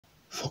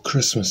For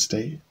Christmas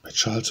Day by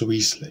Charles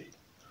Wesley.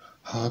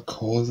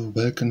 Hark, all the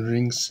welkin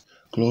rings,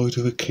 glory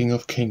to the King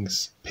of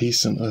Kings,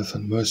 peace on earth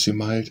and mercy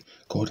mild,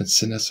 God and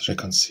sinners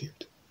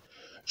reconciled.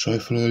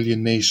 Joyful all ye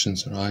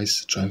nations,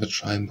 rise, join the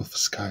triumph of the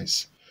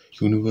skies.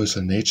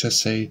 Universal nature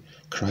say,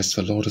 Christ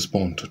the Lord is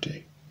born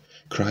today.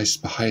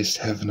 Christ the highest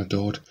heaven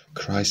adored,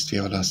 Christ the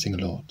everlasting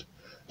Lord.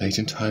 Late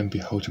in time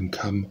behold him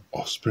come,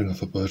 offspring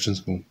of a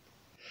virgin's womb.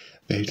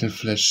 Veiled in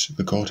flesh,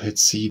 the Godhead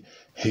see,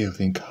 hail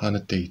the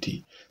incarnate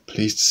Deity.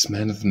 Pleas'd this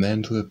man of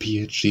man to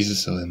appear,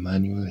 Jesus our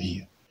Immanuel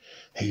here.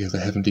 Hail the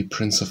heavenly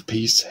Prince of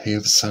Peace,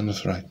 hail the Son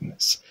of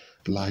Rightness.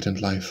 Light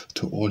and life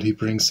to all he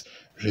brings,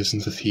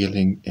 risen with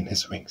healing in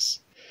his wings.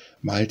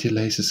 Mighty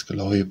lays his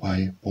glory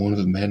by, born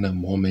that men no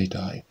more may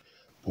die.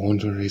 Born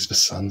to raise the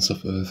sons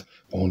of earth,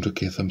 born to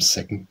give them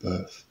second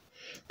birth.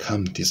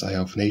 Come, desire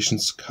of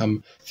nations,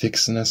 come,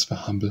 fix in us the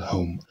humble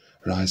home.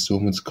 Rise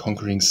woman's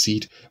conquering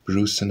seed,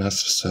 bruise in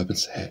us the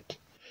serpent's head.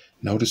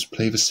 Now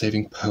display the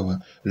saving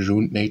power,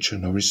 ruined nature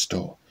now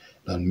restore.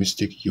 Now in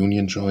mystic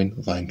union join,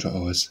 thine to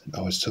ours and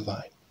ours to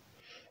thine.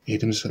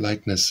 Adam's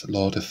likeness,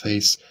 Lord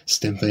efface,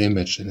 stamp the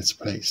image in its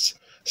place.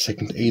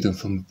 Second Adam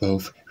from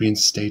above,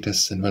 reinstate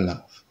us in the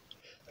love.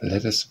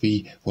 Let us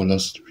thee, who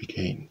lost,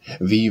 regain,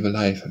 thee the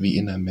life, the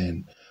inner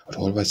man, and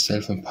all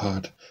thyself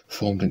impart,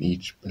 formed in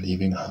each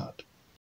believing heart.